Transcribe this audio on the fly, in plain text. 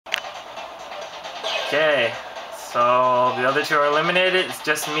Okay, so the other two are eliminated. It's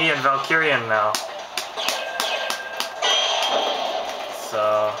just me and Valkyrian now.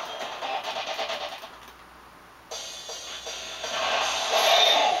 So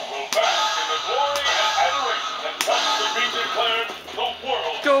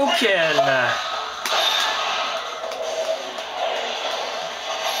Gouken!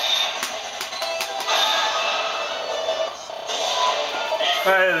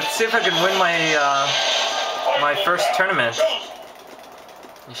 Alright, let's see if I can win my my first tournament.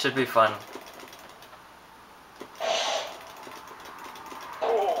 It should be fun.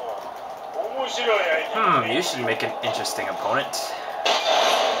 You should make an interesting opponent.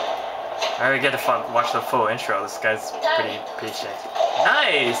 I get to watch the full intro. This guy's pretty patient.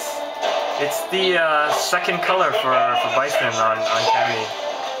 Nice! It's the second color for Bison on Cammy.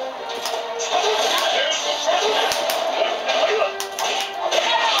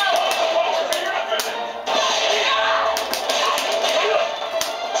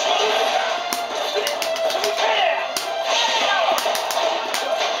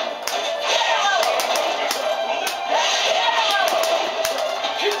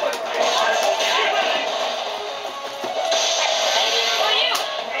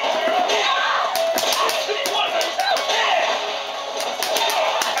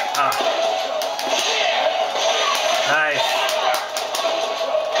 Nice.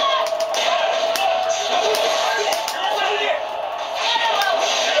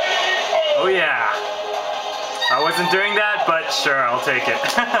 Oh yeah. I wasn't doing that, but sure, I'll take it.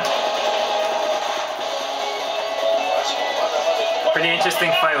 Pretty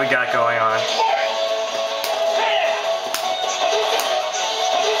interesting fight we got going on.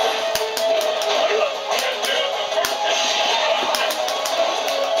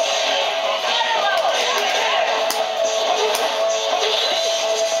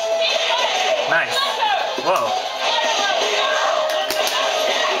 Nice. Whoa.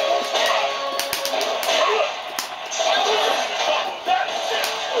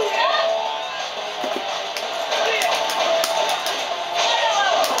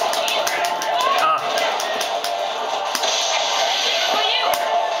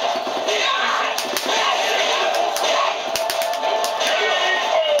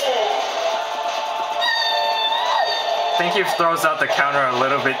 I think he throws out the counter a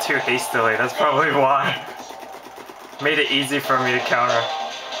little bit too hastily. That's probably why. Made it easy for me to counter.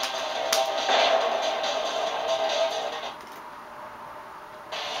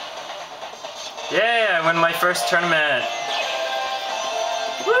 Yeah, I won my first tournament.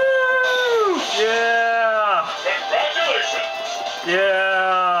 Woo! Yeah! Congratulations!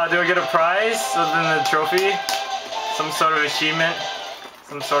 Yeah! Do I get a prize other than the trophy? Some sort of achievement?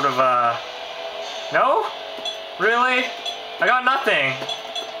 Some sort of No? Really? I got nothing.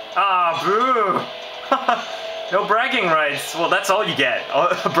 Ah, boo. No bragging rights. Well, that's all you get.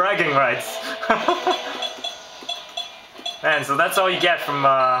 Bragging rights. Man, so that's all you get from,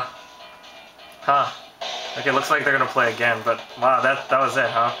 Huh. Okay, looks like they're gonna play again, but wow, that was it,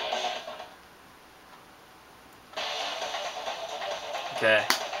 huh? Okay.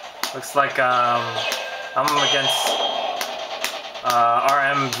 Looks like, I'm against,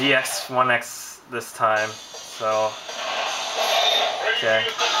 RMVX1X this time. So, okay,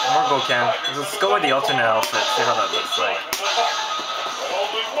 more Gouken. Let's go with the alternate outfit, see how that looks like.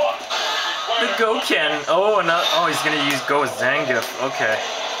 The Gouken! Oh, he's gonna use go with Zangief, okay.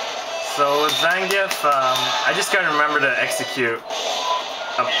 So with Zangief, I just gotta remember to execute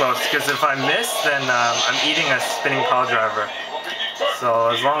up close, because if I miss, then I'm eating a spinning pile driver. So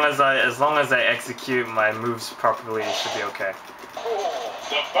as long as I execute my moves properly, it should be okay.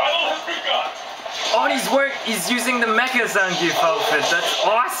 The battle has begun! Oh, and he's using the Mecha Zangief outfit. That's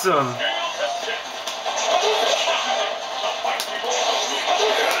awesome.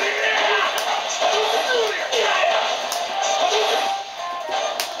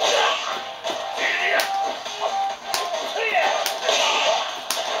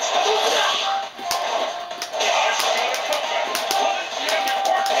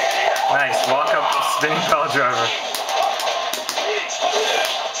 Nice, walk up spinning pile driver.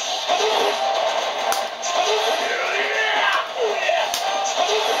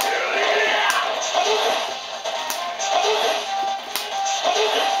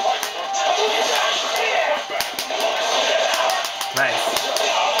 Nice.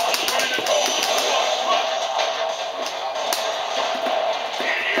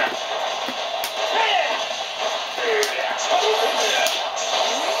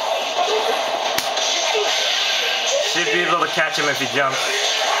 Should be able to catch him if he jumps.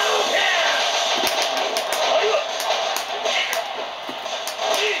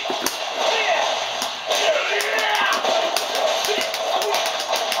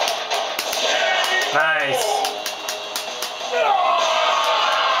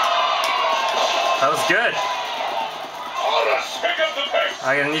 was good. Pick up the pace.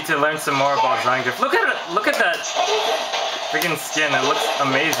 I need to learn some more about Zangief. Look at it! Look at that freaking skin. It looks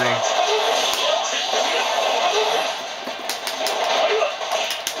amazing.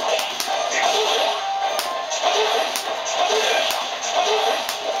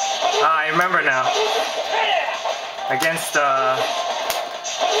 Ah, I remember now. Against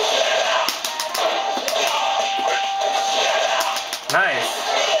nice.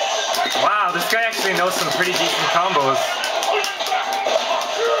 Wow, this guy actually knows some pretty decent combos.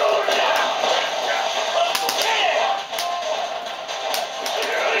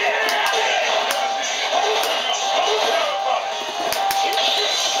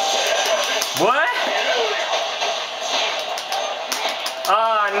 What?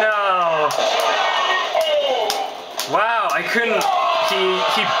 Oh no. Wow, I couldn't. He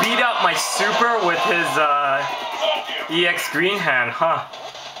beat up my super with his EX green hand, huh?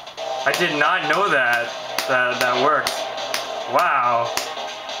 I did not know that worked. Wow.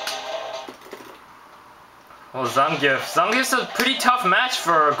 Well, Zangief's a pretty tough match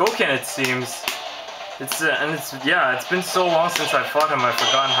for Gouken, it seems. It's been so long since I fought him. I've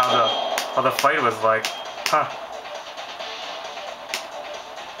forgotten how the fight was like. Huh.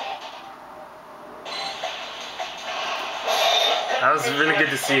 That was really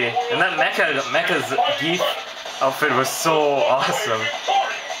good to see. And that Mecha's Geef outfit was so awesome.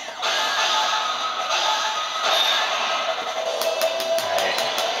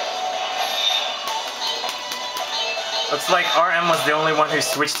 Looks like RM was the only one who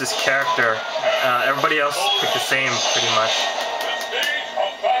switched his character. Everybody else picked the same, pretty much. The stage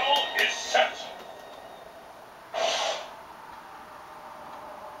of battle is set.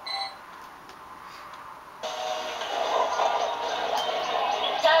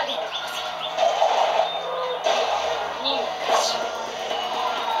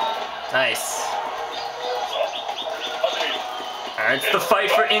 Nice. Alright, it's the fight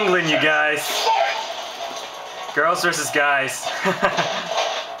for England, you guys. Girls versus guys.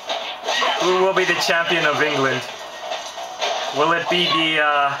 Who will be the champion of England? Will it be the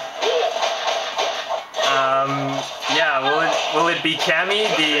will it be Cammy,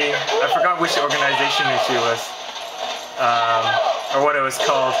 I forgot which organization she was. Or what it was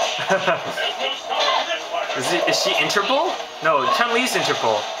called. Is she Interpol? No, Chun-Li's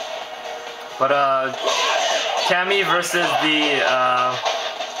Interpol. But Cammy versus the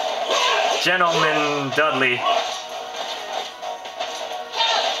Gentleman Dudley.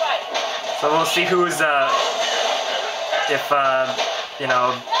 So we'll see who's if you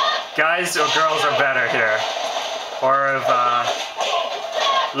know, guys or girls are better here, or if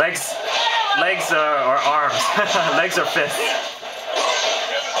legs or arms, legs or fists.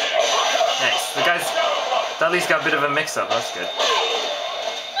 Nice. The guys, Dudley's got a bit of a mix-up. That's good.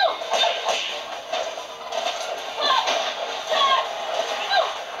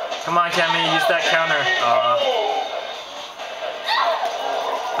 Come on, Cammy, use that counter.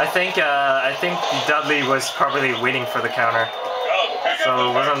 I think Dudley was probably waiting for the counter,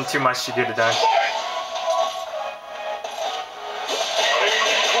 so it wasn't too much she could have done.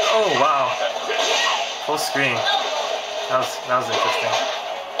 Oh wow, full screen. That was interesting.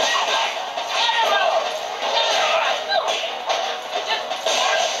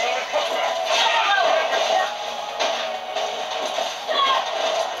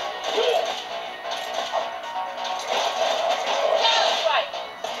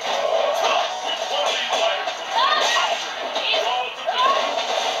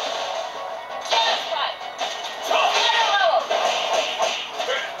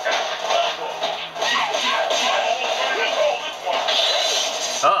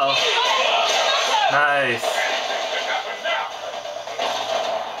 Uh-oh. Nice.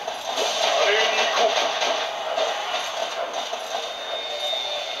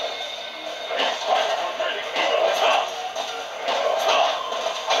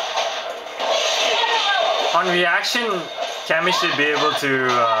 On reaction, Cammy should be able to,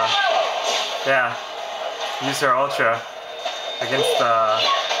 yeah, use her ultra against the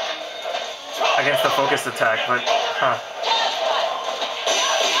focus attack, but, huh.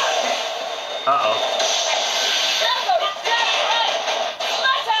 Uh-oh.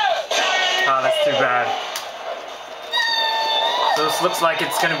 Oh, that's too bad. So this looks like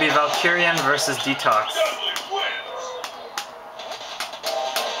it's going to be Valkyrian versus Detox.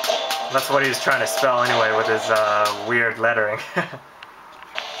 That's what he was trying to spell anyway with his weird lettering.